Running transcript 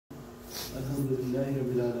Alhamdulillahi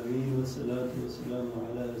Rabbil Alameen wa salatu wa salamu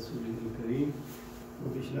ala Rasulihil Kareem wa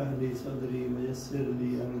bishrah li sadri wa yassir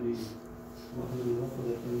li amri wa hlul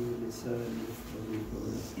 'uqdatan min lisani yafqahu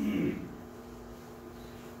qawli.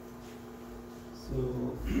 So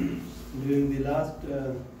during the last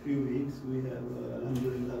few weeks we have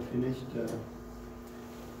Alhamdulillah finished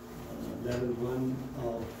level 1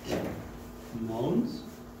 of nouns.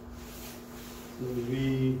 So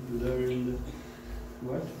we learned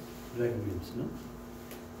what? Fragments, no?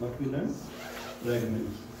 What we learned?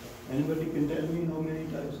 Fragments. Anybody can tell me how many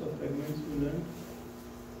types of fragments we learned?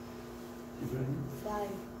 Ibrahim? 5.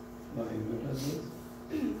 5. What are those?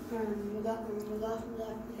 مضاف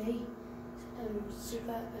إليه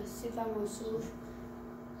صفة موصوف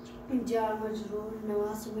جار مجرور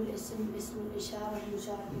نواصب الاسم اسم الإشارة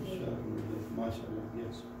مشار إليه. MashaAllah,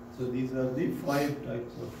 yes. So these are the 5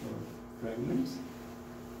 types of fragments.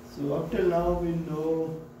 So up till now we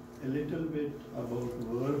know a little bit about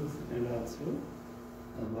verbs and also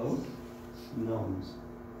about nouns.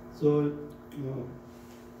 So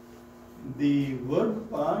the verb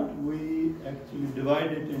part we actually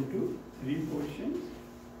divide it into 3 portions.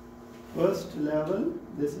 First level,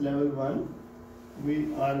 this level 1,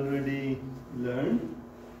 we already learned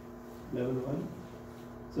level 1.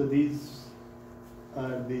 So these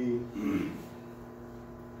are the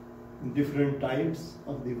different types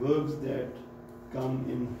of the verbs that come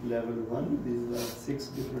in level 1. These are 6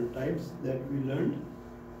 different types that we learned.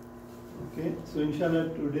 Okay, so inshallah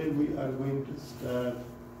today we are going to start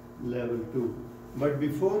level 2. But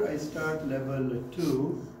before I start level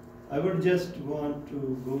 2, I would just want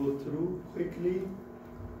to go through quickly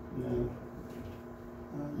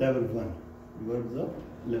level 1, verbs of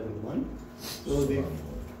level 1. So the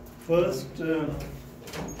first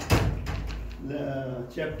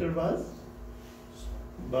chapter was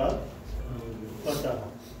Bab Fataha.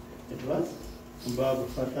 It was Bab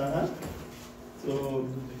Fataha. So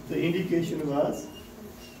the indication was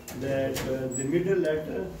that the middle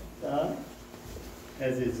letter Ta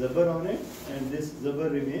has a zabar on it, and this zabar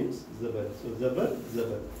remains zabar. So zabar,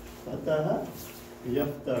 zabar. Fataha,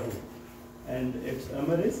 yaftahu. And its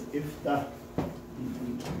amr is iftah.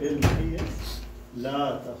 Fi'l is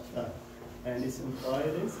la taftah. And its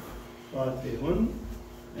fa'il is fatihun.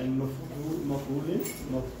 And maf'ul is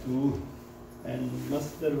maftuh. And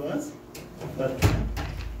masdar was fatah.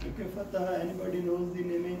 Okay, fataha. Anybody knows the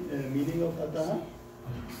meaning of fataha?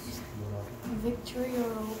 Victory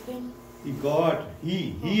or open.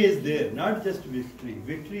 He is there, not just victory.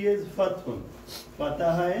 Victory is fathun.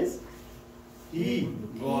 Fataha is he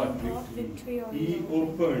got victory. He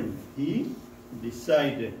opened. He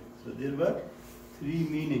decided. So there were 3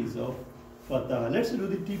 meanings of fataha. Let's do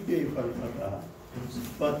the TPA for fataha.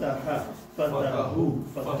 Fataha, fatahu,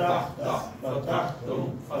 fatahta, fatahtum,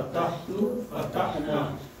 fatahtu, fatahna.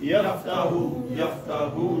 Yaftahu,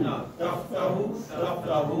 yaftahuna, taftahu,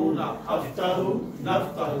 taftahuna, aftahu,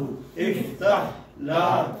 naftahu. Iftah,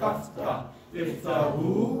 la taftah. Iftahu,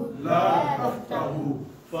 la taftahu.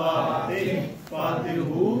 Fatih,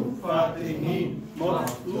 fatihun, fatihin.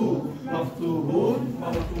 Maftuh, maftuhun,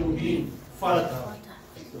 maftuhin. Fatah.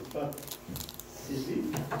 So Fatah is the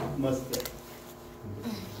masdar.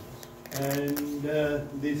 And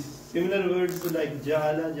these similar words like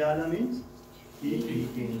ja'ala means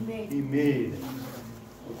he made.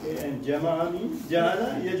 Okay, and jama'a means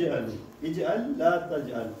ja'ala yaj'alu. Ij'al la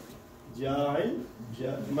taj'al. Ja'il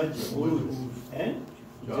maj'ul. And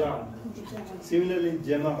ja'al. Similarly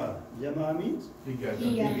jama'a means together.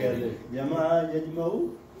 Jama'a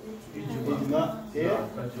yajma'u. Ijma' here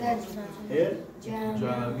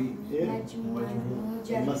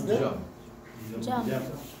masdar jam.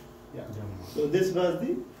 Yeah. So this was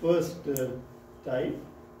the first type.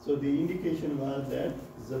 So the indication was that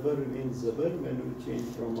zabar remains zabar when we change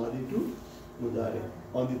from madi to mudare.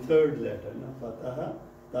 On the 3rd letter, fataha,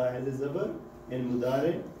 ta has a zabar, and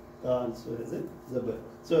mudare, ta also has a zabar.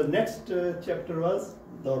 So next chapter was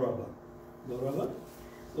daraba. Daraba.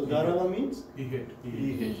 So daraba means he hit.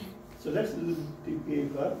 So let's do the TPA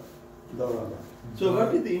for daraba. So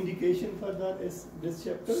what is the indication for that is this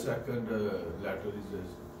chapter? Second letter is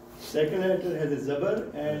this. Second letter has a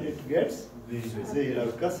zabar and it gets zir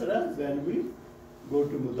or kasra when we go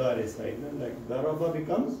to mudare side. Like daraba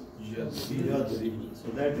becomes yadribu.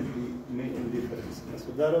 So that is the main difference.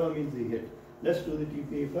 So daraba means he hit. Let's do the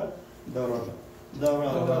TPA for daraba.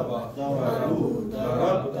 Daraba, darabu,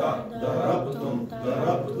 darabta, darabtum,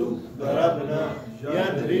 darabtu, darabna.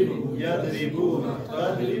 Yadribu, yadribuna,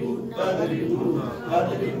 tadribu, tadribuna,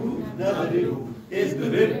 adribu, nadribu.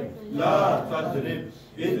 Idrib, la tadrib.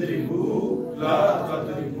 Idribu, la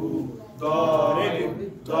tadribu. Darib,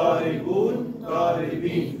 ضاربون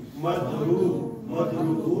ضاربين مضروب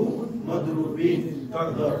مضروبون مضروبين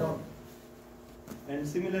ضرب. And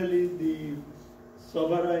similarly the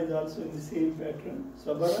sabara is also in the same pattern.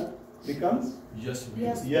 Sabara becomes Yes.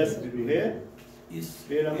 yes where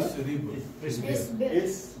where am I?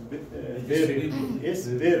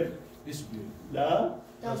 is bir la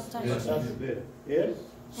tasbir here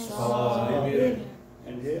sabir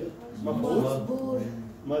and here maf'ul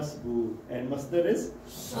masbur and masdar is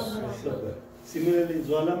sabr. Similarly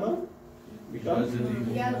zalama becomes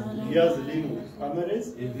yazlimu, amr is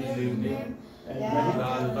and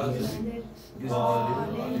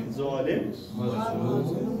zalim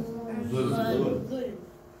zulm.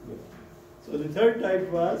 So the third type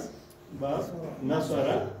was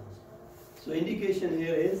nasara. So indication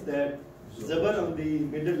here is that zabar on the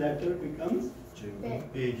middle letter becomes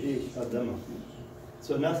ish or dama.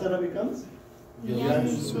 So nasara becomes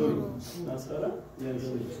yansur. Nasara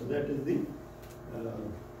yansur. So that is the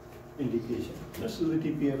indication. Let's do the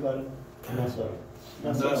TPFR nasara.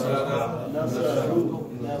 Nasaru, nasar,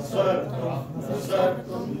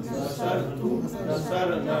 nasartum, nasartu,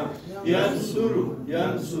 nasarna, yansuru,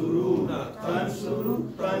 yansuruna, tansuru,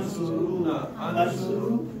 tansuruna,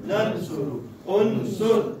 ansuru, nansuru,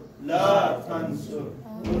 unsur, la tansur,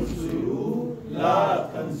 unsuru, la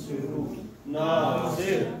tansuru,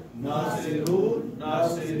 nasir, nasirun,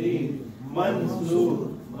 nasirin, mansur,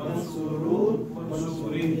 mansurun,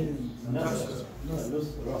 mansurin, nasr,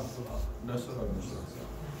 nusra.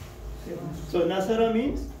 So Nasara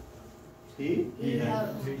means he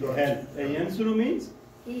helps. And Yansuru means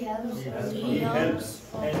he helps. he helps.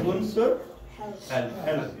 And Unsur Helps. help.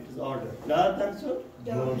 It is order. La Tansur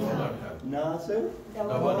Don't help. Nasir The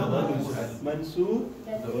one Mansur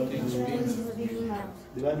who is being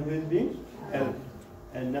helped. the one who is being helped.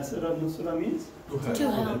 And Nasara Nusra means To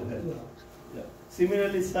help. Yeah.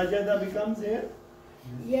 Similarly Sajada becomes here.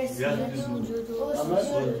 Yes. Amar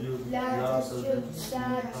لا تسجد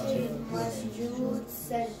ساجد مسجود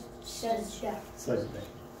سجدة. Sajda.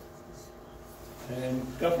 And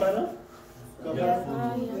Kafara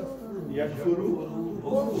Yakfuru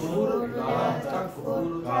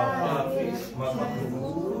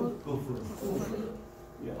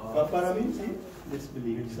Yeah. Kafara means he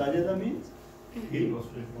disbelieved. Sajada means he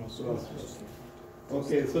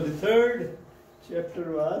Okay, so the third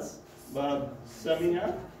chapter was Bab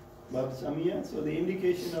Samia. So the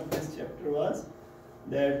indication of this chapter was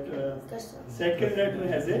that second letter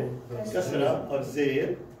has a kasra or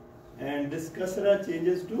zair, and this kasra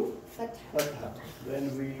changes to fatha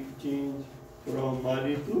when we change from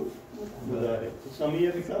madi to mudari. So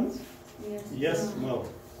Samia becomes yasmau.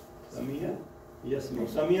 Samia yasmau.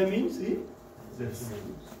 Samia means he.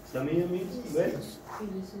 Samia means when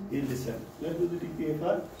he listen. Let's do the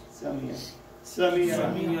TPFR. Samia.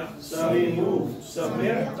 Samia, Samimu,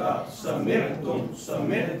 Samirta, Samirtum,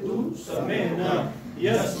 Samirtu, Samina,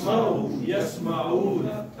 Yasmau, Yasmaun,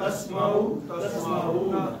 Asmau,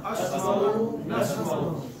 Tasmaun, Asmau,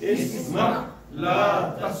 Nasmau, Isma,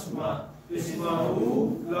 La Tasma,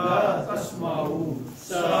 Ismau, La Tasmau,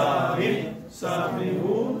 Sami,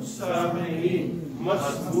 Samiun, Samiin,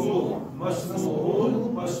 Masmu,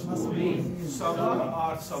 Masmuun, Masmuin,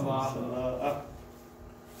 Sama'at, Sama'at.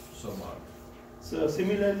 So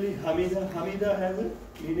similarly, Hamida has a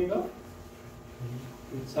meaning of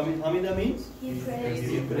Hamida means He prays.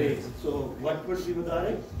 he prays. So what would be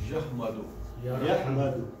Mudarek? Yahmadu.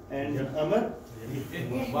 Yahmadu. And Amar?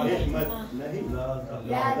 Yahmad. Nahi?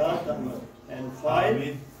 La Tahmad. And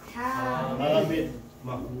Fa'il? Hamid.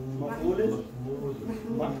 Maf'ul is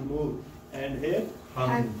Mahmud. And here?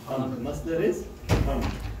 Ham. Masdar is Ham.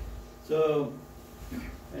 So,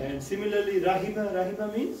 and similarly,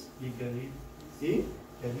 Rahima means? He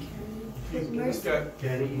With mercy.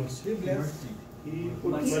 He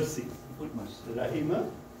put mercy. Rahima,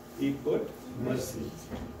 he put mercy.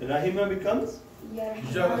 Rahima becomes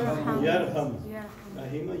Yarham. Yarham.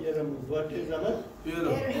 Rahima, Yarham. What is Amar?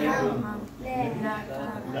 Yarham.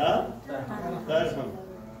 La Tarham.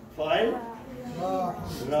 Fa'il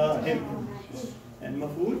Rahim. And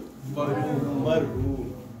Maf'ul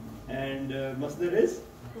Marhum. And Masdar is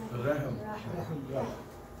Rahim.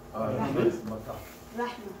 Rahim is Rahma.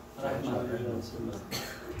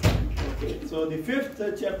 Okay, so the fifth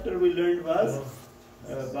chapter we learned was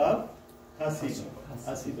Bab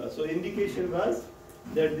Hasiba. So indication was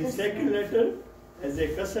that the second letter has a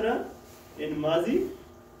kasra in Mazi,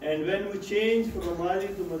 and when we change from Mazi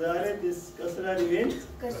to Mudari, this kasra remains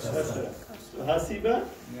kasra. So Hasiba,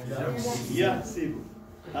 Yahsibu.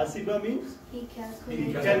 Hasiba means He he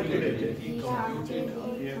calculated. calculated. He counted.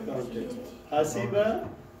 He counted. Hasiba,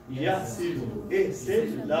 yahsibu.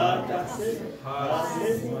 Ihsib, la tahsib,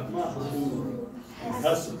 hasib, mahsub.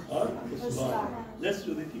 Hasb or husban. Let's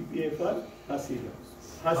do the TPA for hasiba.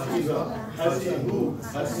 Hasiba, hasibu,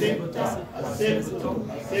 hasibta, hasibtu,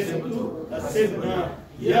 hasibtu, hasibna.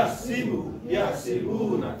 Yahsibu,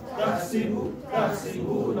 yahsibuna, tahsibu,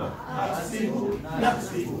 tahsibuna, hasibu,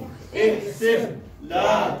 nahsibu. Ihsib,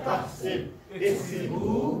 la tahsib,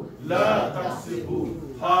 ihsibu, la tahsibu.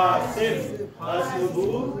 Hasib,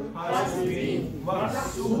 hasibun, hasibin.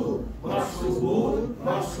 Mahsub, mahsubun,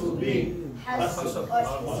 mahsubin. Hasab,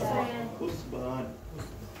 husban.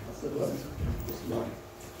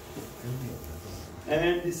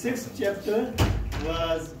 And the sixth chapter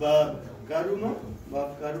was Bab Karuma.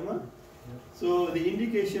 So the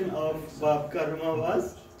indication of Bab Karuma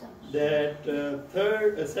was that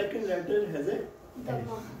second letter has a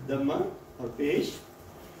Dhamma or Pesh.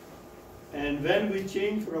 And when we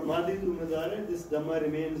change from Madi to Mudare, this Dhamma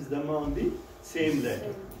remains Dhamma on the same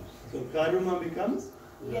letter. So Karuma becomes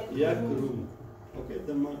Yakrum. Okay,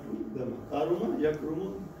 Dhamma to Dhamma. Karuma,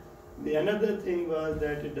 Yakrum. The another thing was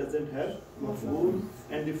that it doesn't have maf'ul,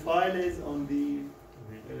 and the file is on the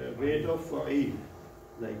weight of fa'il.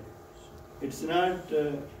 Like, it's not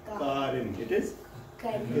karim, it is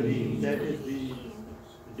kareem. That is the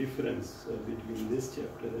difference between this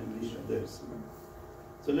chapter and the others.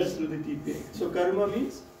 So let's do the TPA. So karma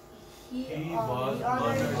means? He was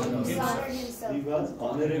honored himself. He was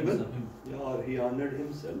honorable. Yeah, or he honored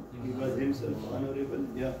himself. He was himself honorable.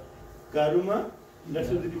 Yeah. Karuma. Let's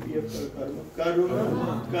do the TPA for karma.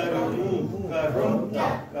 Karuma, karamu, karumta,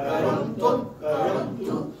 karumtum,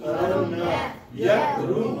 karumtu, karumna.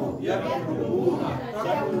 Yakrumu, yakrumuna,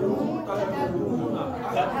 takrumu, takrumuna,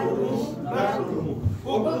 takrumu, takrumu.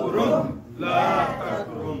 Ukrum, la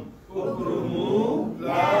takrum. Ukrumu,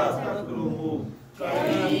 la takrumu.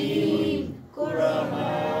 Kareem, kurama.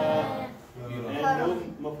 And no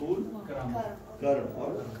maf'ul, karam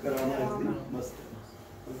or karama is the master.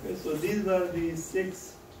 Okay, so these were the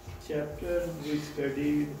 6 chapters we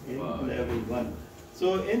studied in level 1.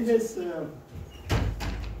 So in this,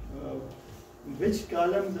 which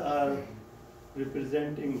columns are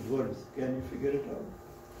representing words? Can you figure it out?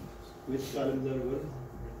 Which columns are words?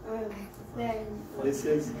 This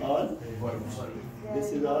is all.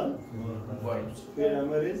 This is all. Where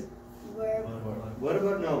number is? Verb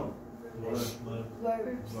or noun?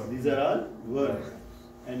 These are all verbs.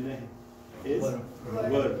 And is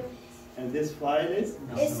verb. And this file is?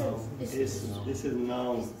 This is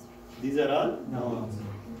noun. These are all nouns.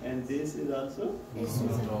 And this is also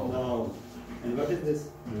noun. And what is this?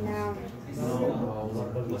 Noun.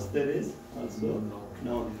 Master is also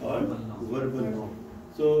noun or verbal noun.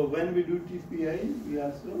 So when we do TPI, we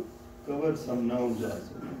also cover some nouns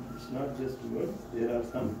also. It's not just words, there are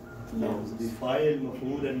some nouns. The file,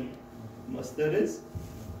 maf'ul and master is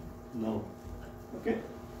noun. Okay?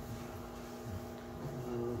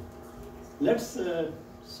 Let's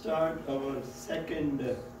start our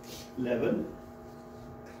second level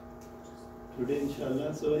today,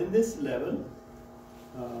 inshallah. So in this level,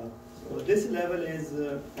 this level is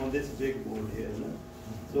on this big board here. No?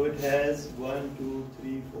 So it has 1, 2,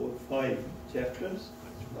 3, 4, 5 chapters,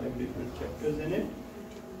 5 different chapters in it.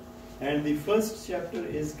 And the first chapter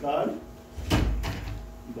is called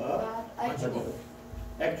Bab Ajwaf.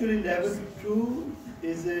 Actually, level 2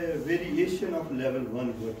 is a variation of level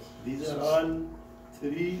 1 words. These are all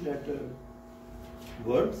 3-letter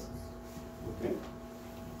words. Okay.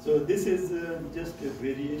 So this is just a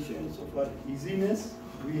variation. So for easiness,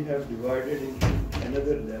 we have divided into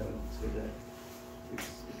another level so that it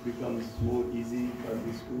becomes more easy for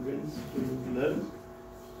the students to learn.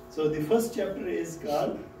 So the first chapter is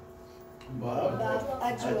called Bab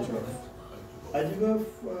Ajwaf. Ajwaf,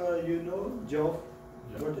 you know, Jof.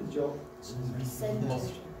 What is Jof?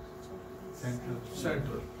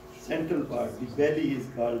 Central part. The belly is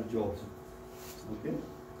called Jof. Okay.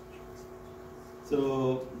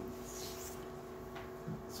 So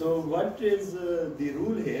what is the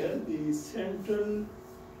rule here? The central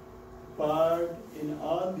part in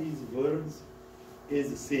all these verbs is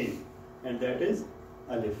the same, and that is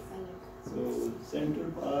alif. So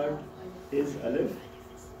central part is alif,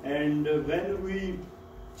 and when we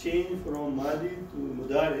change from Madi to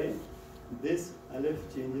Mudare, this alif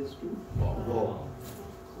changes to Waw.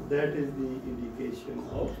 So that is the indication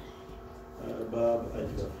of Bab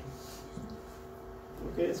Ajwaf.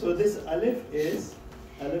 Okay, so this alif is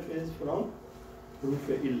from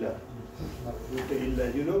Rufe Illa. Rufe Illa.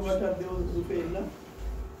 You know what are those Rufe Illa?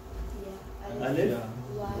 Alif,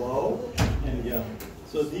 Waw, and Ya.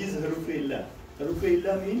 So these Rufe Illa. Rufe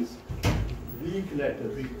Illa means weak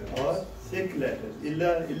letters or 6 letters.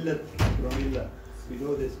 Illa, from illa. We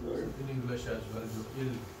know this word. In English as well,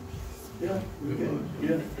 ill. Yeah,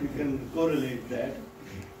 you can correlate that.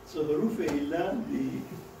 So huruf illa, the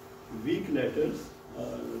weak letters,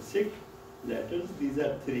 6 letters. These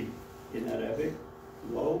are 3 in Arabic: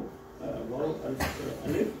 waw,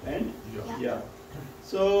 alif, and ya.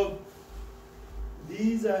 So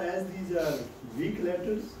these are weak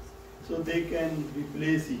letters, so they can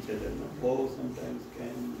replace each other. Waw sometimes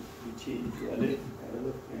can be changed to alif,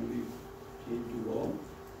 alif can be changed to waw.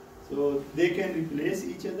 So they can replace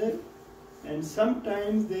each other, and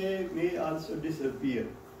sometimes they may also disappear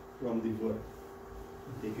from the word.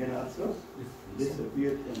 They can also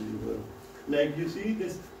disappear from the word. Like you see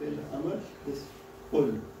this amr, this pull.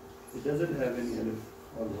 It doesn't have any alif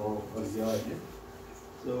or waw or ya in it.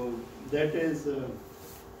 So that is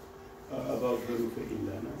about huruf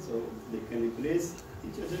illa. So they can replace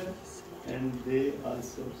each other, and they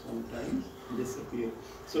also sometimes disappear.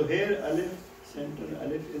 So here alif, center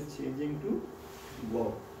alif is changing to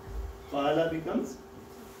waw. Qala becomes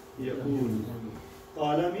yaqul.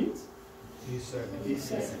 Qala means He said. he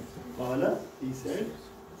said. Qala, he said.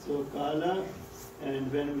 So qala,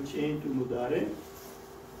 and when we change to mudare,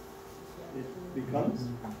 it becomes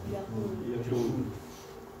yaqul.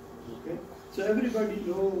 Okay. So everybody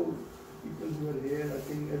know, people who are here, I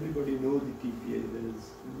think everybody know the TPA. There is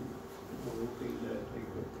no thing that I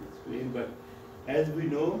got to explain, but as we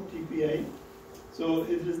know TPI, so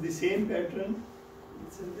it is the same pattern.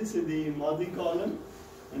 This is the Madi column,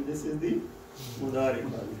 and this is the Mudari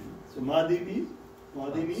column. So Madi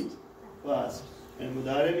means past, and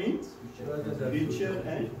Mudari means future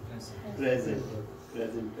and present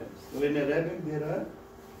tense. So in Arabic there are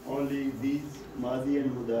only these Madi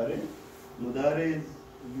and Mudari. Mudari is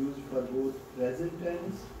used for both present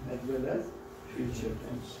tense as well as future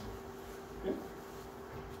tense. Okay?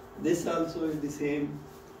 This also is the same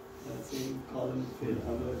column, fil,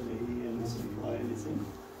 amr, nahi, and ism, fa'il, ism,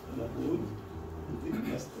 maf'ul, the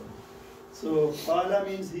masdar. So qala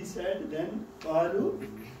means he said, then qalu,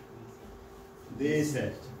 they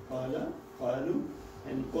said. Qala, qalu,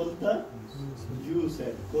 and qulta, you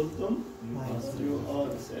said. Qultum, you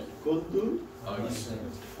all said. Qultu, I said.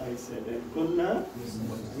 I said. And qulna,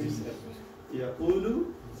 we said.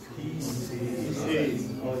 Yaqulu, he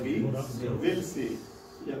says, or he will say.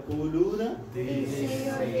 Yaquluna, They say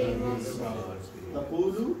or they will say.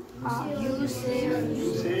 taqulu, You say or you you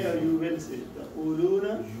say or you will say.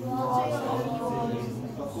 Taquluna,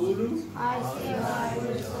 taqulu, I say or I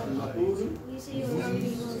will say. naqulu, We say or we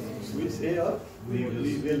will say. we say or we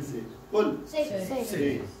will say. Qul, Say.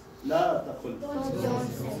 say. La taqul, Don't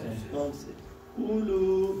say. don't say.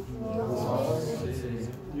 Qulu,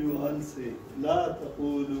 you all say. La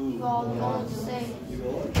taqulu, Don't say. you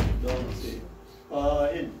all don't say.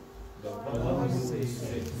 Qa'il, the one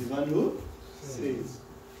who says.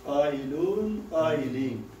 Qa'ilun,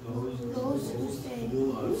 qa'ilin, Those who say.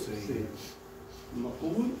 those who say.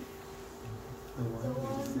 Maqul,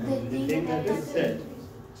 The the thing that is said.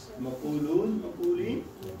 Maqulun, maqulin,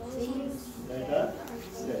 that are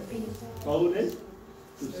said. Qawl is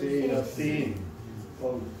to say or saying.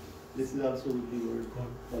 Qawl. This is also the word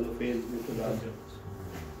follow fail methodology.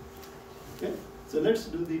 Okay, so let's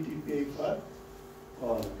do the TPA for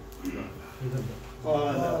qala.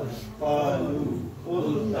 Qala, qalu,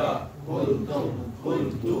 qulta, qultum,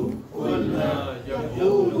 qultu, qulna,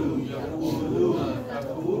 yaqulu, yaquluna,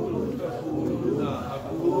 taqulu, taquluna,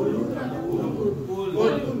 aqulu, taqulu,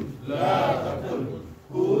 qul, la taqul,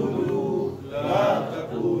 qulu, la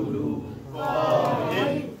taqulu,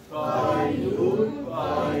 qa'il, qa'ilun,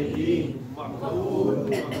 qa'ilin, maqul,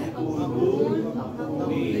 maqulun,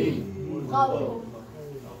 maqulin.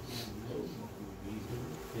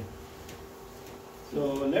 So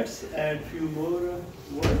let's add few more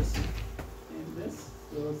words in this.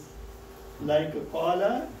 So like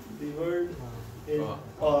qala, the word is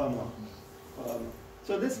qama.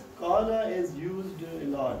 So this qala is used a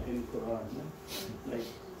lot in Qur'an. Like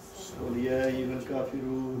قل يا أيها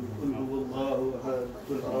الكافرون قل هو الله أحد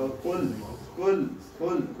قل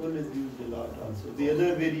is used a lot also. The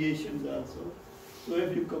other variations also. So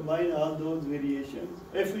if you combine all those variations,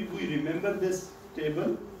 if we remember this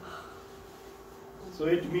table, so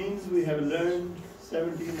it means we have learned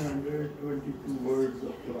 1722 words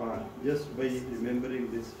of Quran just by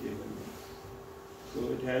remembering this table. So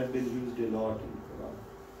it has been used a lot in Quran.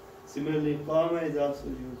 Similarly, qama is also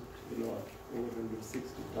used a lot, over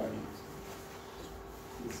 160 times.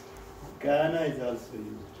 This kana is also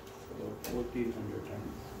used about 1400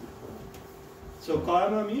 times. So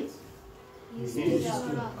qama means he's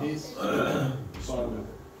qama.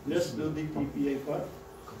 Let's do the TPA for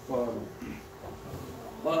قام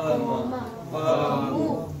قام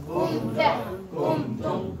قاموا قمت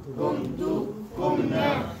قمتم قمتوا قمنا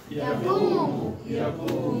يقوم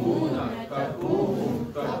يقومون تقوم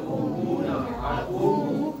تقومون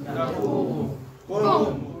أقوم نقوم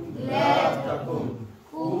قم لا تقوم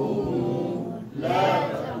قوموا لا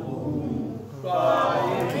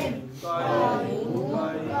قائم قائمون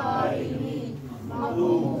قائمين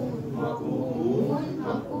مقوم مقومون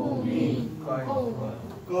مقومين قوم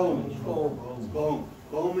قوم قوم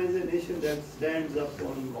قوم is a nation that stands up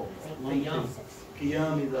on one thing.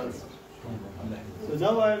 Qiyam is also. So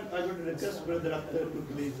now I would request Brother Akhtar to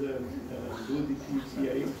please do the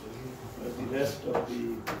TCI for the rest of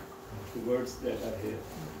the words that are here.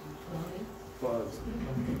 Pause.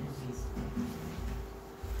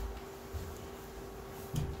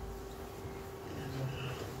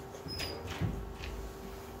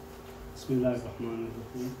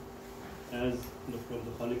 Bismillahirrahmanirrahim. As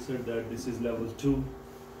Dr. Khalik said that this is level 2,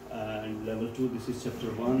 and level 2 this is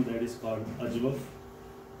chapter 1, that is called Ajwaf.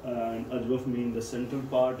 And Ajwaf means the central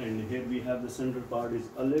part, and here we have the central part is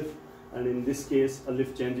Alif, and in this case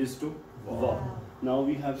Alif changes to Va. Now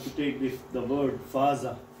we have to take the word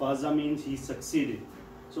Faza. Faza means he succeeded.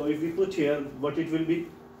 So if we put here, what it will be?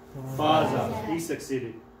 Faza, he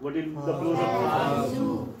succeeded. What is the plural?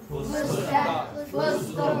 فازوا فزت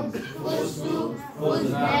فزتم فزتوا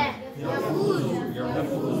فزنا يفوز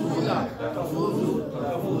يفوزون تفوز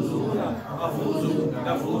تفوزون أفوز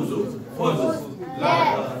نفوز فوز لا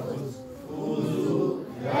تفوز فوزوا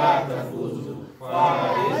لا تفوزوا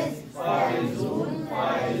فائز فائزون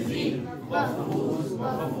فائزين مفوز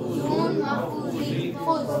مفوزون مفوزين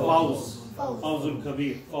فوز Fawzul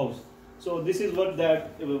Kabir, Fawz. So this is what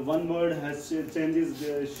that one word has changes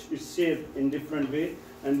its shape in different way,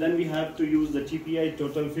 and then we have to use the TPI,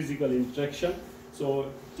 total physical interaction.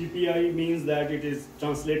 So TPI means that it is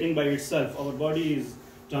translating by itself. Our body is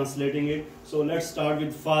translating it. So let's start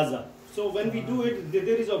with Faza. So when we do it,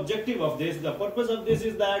 there is objective of this. The purpose of this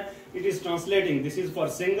is that it is translating. This is for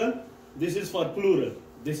single, this is for plural.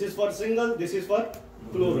 This is for single, this is for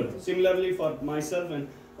plural. Similarly for myself and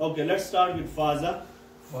okay, let's start with Faza.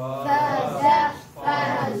 فاز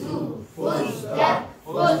فازوا فزت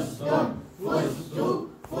فزتم فزتوا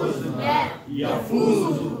فزنا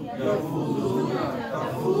يفوز يفوزون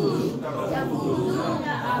تفوز تفوزون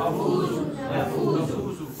أفوز نفوز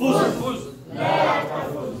فوز فوز لا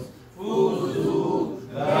تفوز فوزوا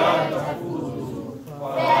لا تفوزوا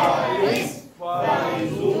فائز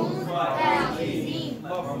فائزون فائزين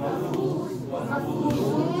مفوز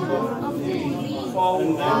مفوزون مفوزين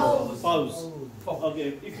and then Fawz. Okay,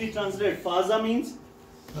 if we translate, Faza means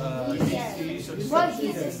What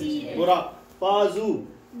he succeeded. Pura. Fazu,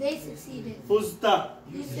 They succeeded. Fuzta,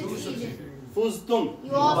 You succeeded. Fuztum,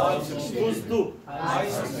 You all succeeded. Fuztu, I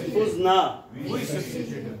succeeded. Fuzna, We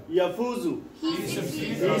succeeded. Yafuzu. He He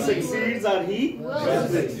succeeded. succeeds or he? Will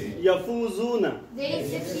succeed. Yafuzuna, They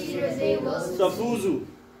succeed or they will succeed. Tafuzu,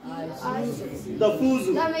 I succeed.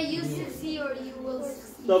 Tafuzu, That may you succeed or you will succeed.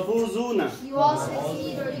 Tafuzuna, You all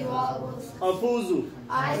succeed or you all will succeed. Afuzu,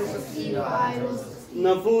 I succeed or I will succeed.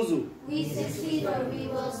 Nafuzu, We succeed or we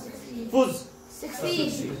will succeed. Fuz,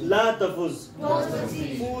 Succeed. La tafuz, Don't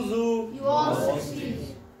succeed. Fuzu, You all succeed.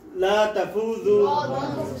 La You tafuzu, all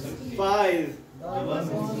don't succeed. Faiz,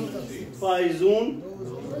 Faizun,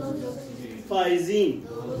 Faizin,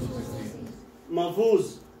 Mafuz,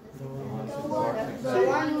 The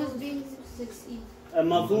one who is being succeed.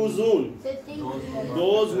 Mafuzun, The thing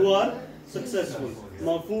those who are successful.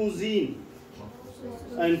 Mafuzin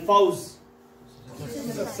and Fawz,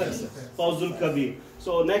 Fawzul Kabir.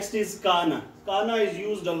 So next is Kana. Kana is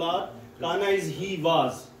used a lot. Kana is he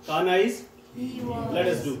was. Kana is he was. let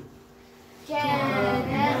us do.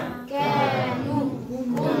 كان كانوا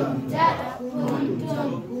كنت كنتم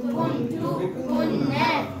كنتوا كنا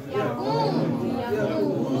يقوم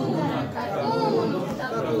يقومون تكون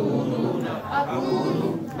تكونون أكون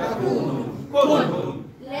نكون كن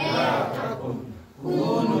لا تكن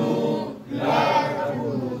كونوا لا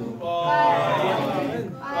تكونوا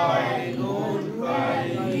قائلون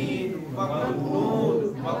قائلين مقرون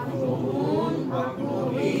مقرون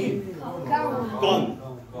مقرونين Gone.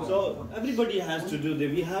 So everybody has to do that.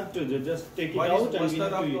 We have to just take it What is out and we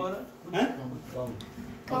master have of to. Qur'an? Huh? Count.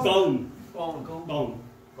 Count. Kaun. Count.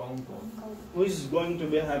 Kaun. Who is going to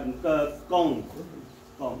be having count?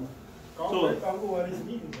 Count. So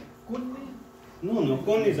no.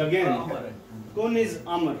 Kun is again. Kun is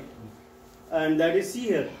Amr, and that is see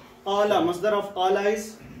here. Qala. Masdar of qala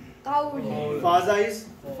is قول faza is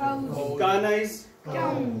فوز kana is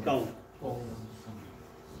كون count.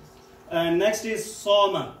 And next is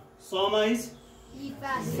soma. Soma is He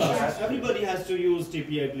fasted. Everybody has to use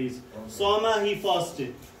TPI, please. Sama, he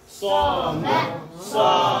fasted. Sama,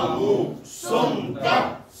 samu,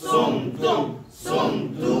 sumta, sumtum,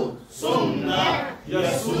 sumtu, sumna,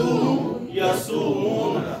 yasumu,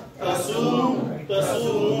 yasumuna, tasumu,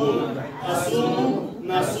 tasumun, asumu,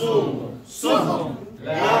 nasum, sum,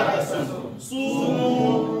 la tasum,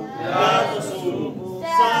 sumu, la tasum,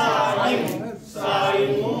 saim,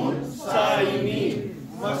 saimun, saimin,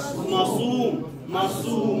 masum,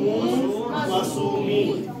 masumun,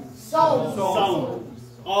 masumin. Sound.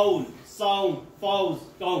 Qawl, sound, fawz,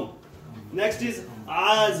 count. Next is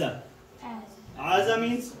aza. Aza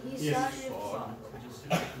means He yes.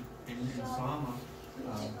 started. In Sama,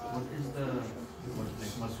 what is the word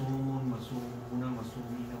like masoon, masoona,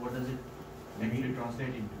 masoomina? What does it actually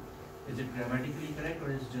translate into? Is it grammatically correct,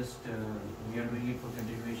 or is just we are doing it for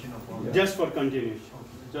continuation of all? Just for continuation.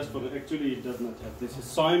 Just for actually it does not have this.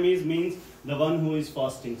 Siamese means the one who is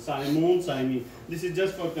fasting. Saimun, Saimi. This is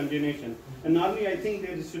just for continuation. And normally I think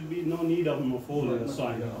there should be no need of maful in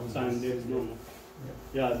Saim. Saim, there is no.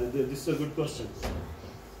 Yeah, this is a good question.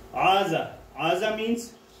 Aza. Aza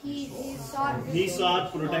means he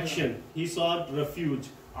sought protection. He sought refuge.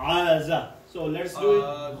 Aza. So let's do it.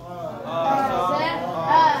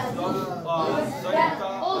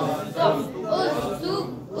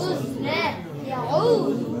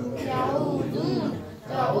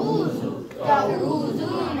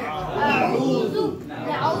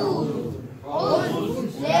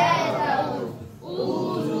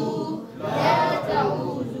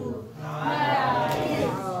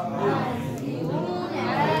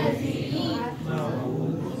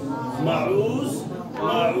 Ma'uz,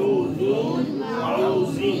 ma'udun,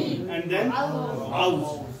 ma'uzin, and then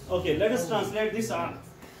auz. Okay, let us translate this.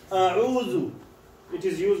 A'uzu, it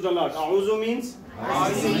is used a lot. A'uzu means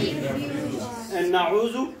and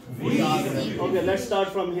na'uzu. Okay, let's start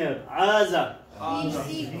from here. Aza,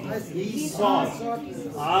 he sought.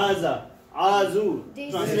 Aza, azu.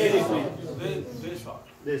 Translate it,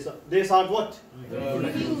 please. They sought what?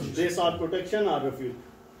 They sought protection or refuge.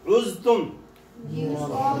 Uztum.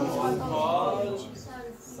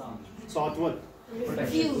 Sought what?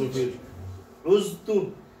 Refuge.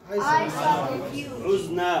 Uztu. I sought refuge.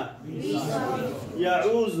 Uzna.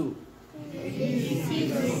 Ya'uzu.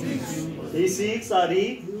 He seeks or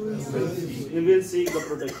he will seek the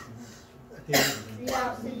protection.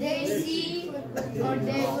 Yeah, they see or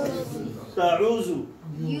they will see. Ta'uzu.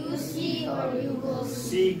 You see or you will see.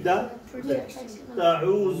 Seek the Protection.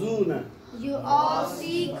 Ta'uzuna. You all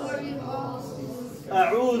seek or you all see.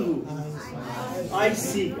 A'udhu. I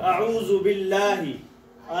seek. A'udhu billahi.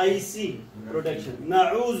 I seek protection.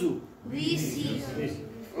 Na'uzu. We see.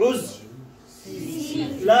 Uz.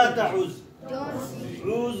 See. La ta'uz. Don't see.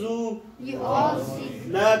 Uzu. You all see.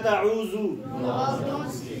 La ta'uzu. You all don't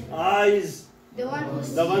see. Eyes. The one who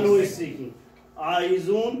sees. The one who is seeking.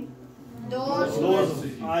 Aizun. Those who Those.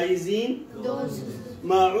 Aizin. those who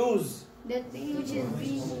Ma'uz. the thing which is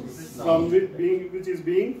being From which is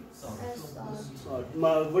being.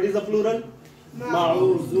 What is the plural?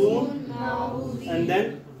 Ma'uzun. And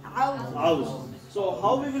then Auz. So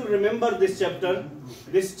how we will remember this chapter?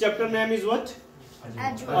 This chapter name is what?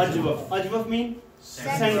 Ajwaf. Ajwaf means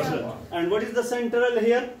central. And what is the central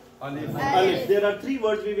here? Alif. There are three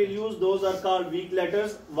words we will use. Those are called weak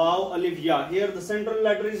letters. Waw, alif, ya. Here the central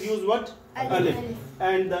letter is used what? Alif.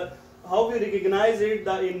 And how we recognize it?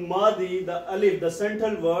 In Madi, the alif, the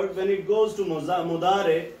central word, when it goes to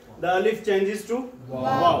Mudare, the alif changes to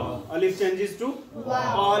waw. Alif changes to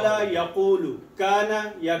Qala yaqulu,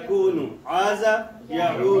 Kana yakunu, Aza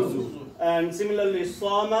ya'uzu. And similarly,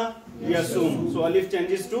 Sama yasum. So alif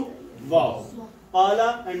changes to waw.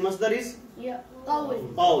 Qala and masdar is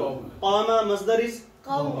Qawl. qawl. Qama masdar is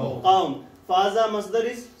Qawl. qawm. Faza masdar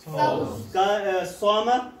is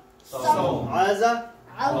Sama. Aza.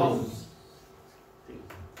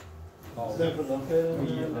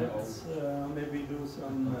 Let's maybe do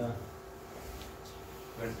some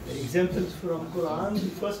examples from Quran. The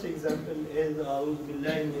first example is أعوذ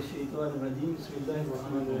بالله من الشيطان الرجيم بسم الله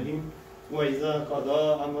الرحمن الرحيم وإذا قضى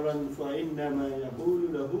أمرا فإنما يقول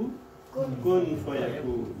له كن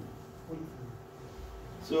فيكون.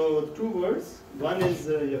 So two words. One is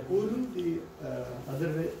يقول, the other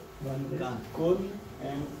way one is kun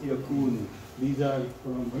and yakun. These are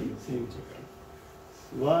from the same chapter.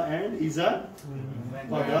 Wa and Iza,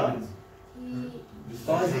 Qada,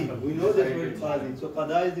 Qazi. We know that word Qazi. So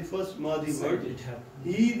Qada is the first Madi word.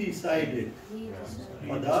 He decided.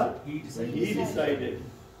 Qada, he decided.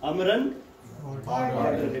 Amran,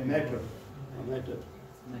 order, a matter. A matter.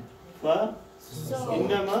 Fa,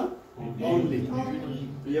 innama, only.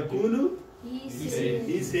 Yakulu, He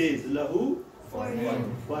He says, lahu, for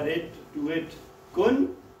him. for it, to it.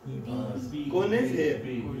 Kun, Be. kun is here.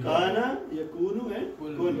 Kana, yakunu, and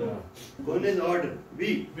kun. Kun is order.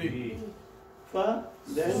 Be. Fa,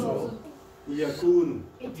 then So. yakunu.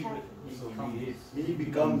 It happens. He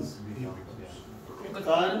becomes. Because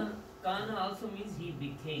Kana, Kana also means he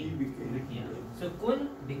became. he became. Yeah. So kun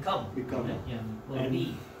become. Become. Yeah. Or And-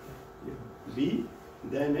 be. Be,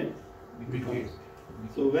 then it becomes.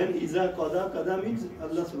 So when Iza Qada, Qada means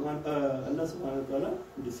Allah subhanahu wa ta'ala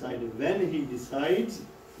decided. When he decides,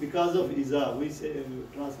 because of Iza, we say,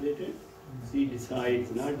 translated, he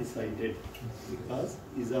decides, not decided. Because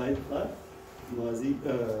Iza is for mazi,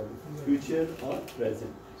 future or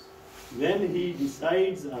present. When he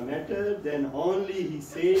decides a matter, then only he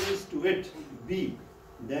says to it, be,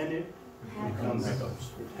 then it becomes, it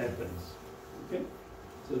happens. Okay?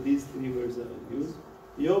 So these three words are used.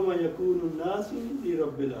 Yawma yakunu nasu li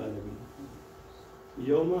rabbil alamin.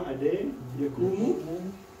 Yawma, a day. Yakumu.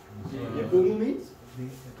 Yakumu means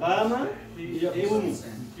Kama. Yakumu.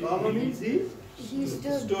 Kama means He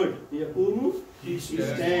stood. Yakumu, he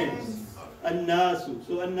stands. An-nasu.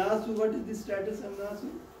 So an-nasu, what is the status of nasu?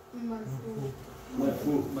 Marfu.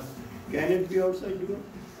 Marfu. Can it be outside door?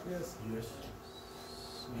 Yes.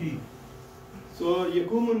 He. So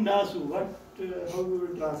yakumu nasu, what? How we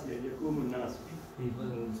will translate yakumu nasu?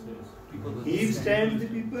 He stands the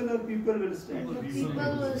people or people will stand?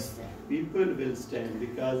 People will stand. People will stand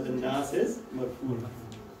because the nas is marfu.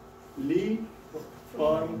 Li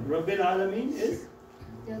from Rabbil Alameen is,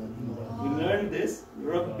 we learned this,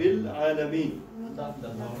 Rabbil Alameen.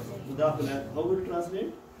 How would you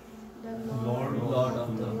translate? The Lord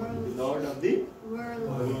of the world. Lord of the World.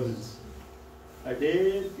 worlds. A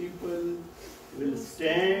day people will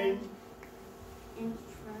stand In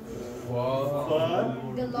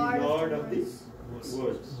for the the Lord of the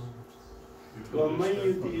worlds. وَمَنْ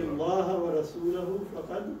يُطِيعِ اللَّهَ وَرَسُولَهُ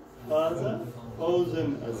فَقَدْ فَازَ فَوْزًا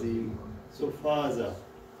عَظِيمًا. So faza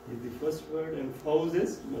is the first word and fawz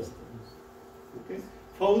is masdar. Okay?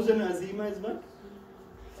 Fawzan azima is what?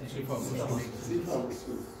 Sifa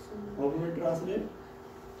masul. How will we translate?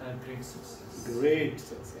 great success. Great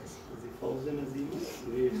success. The fawzan azima,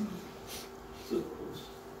 great. So,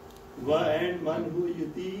 wa and man who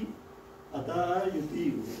yuti, ata'a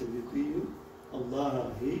yuti, yuti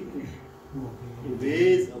Allah, he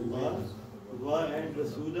obeys Allah. Wa and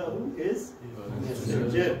Rasulahu is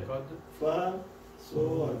messenger. Fa,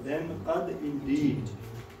 so then qad indeed.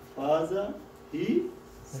 Faza, he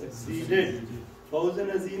succeeded.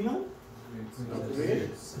 Fawzan azima,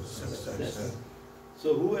 great success.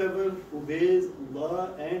 So whoever obeys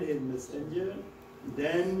Allah and His messenger,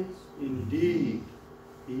 then indeed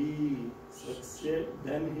he succeeded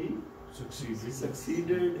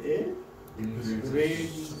a great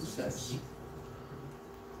success.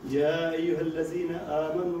 يا أيها الذين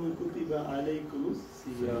آمنوا كتب عليكم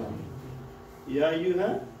الصيام. يا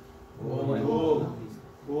أيها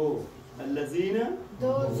هو الذين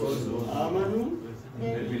those آمنوا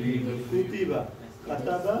كتب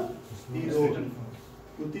كتب he wrote.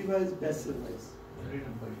 Kutiba is passive voice.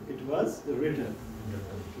 It was written.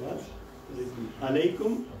 It was written.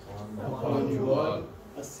 Alaykum upon you all.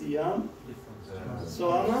 Asiyam.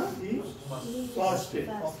 Sawama, he fasted.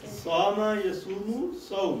 Sawama yasumu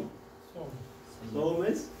sawm. Sawm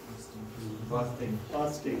is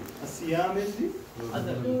fasting. Asiyam is the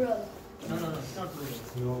Other. plural. No, it's not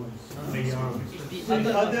plural. It's the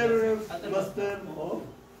the other Other master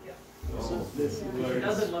of this word.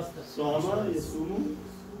 Other master. Sawama yasumu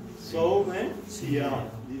sawm and siyam.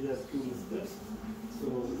 These are two masters. So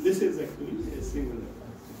this is actually a singular.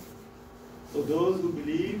 So those who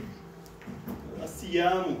believe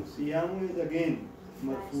Siyamu is again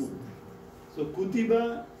marfu. So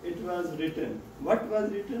Kutiba, it was written. What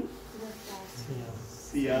was written?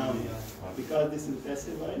 Siyam. Because this is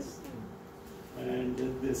passive voice. And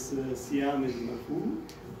this Siyam is marfu.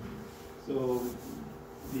 So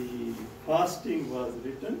the fasting was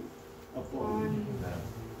written upon.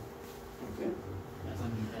 Okay.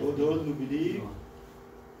 So those who believe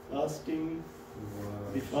fasting,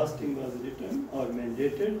 the fasting was written or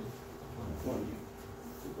mandated upon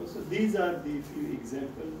you. So these are the few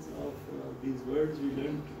examples of these words we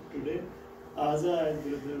learned today. Aza, as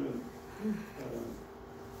brother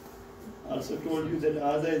also told you that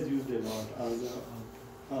Aza is used a lot. Aza,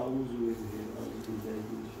 Auzu is here.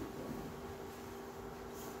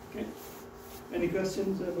 Okay. Any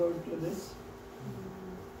questions about this?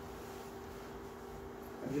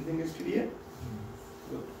 Everything is clear?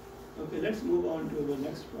 Good. Okay, let's move on to the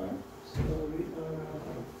next part. So we are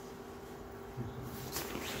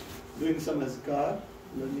doing some azkar.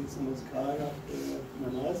 learning some azkar after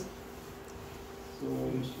namaz. So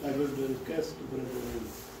I would request Brother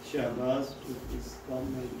Shahbaz to please come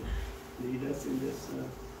and lead us in this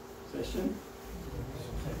session.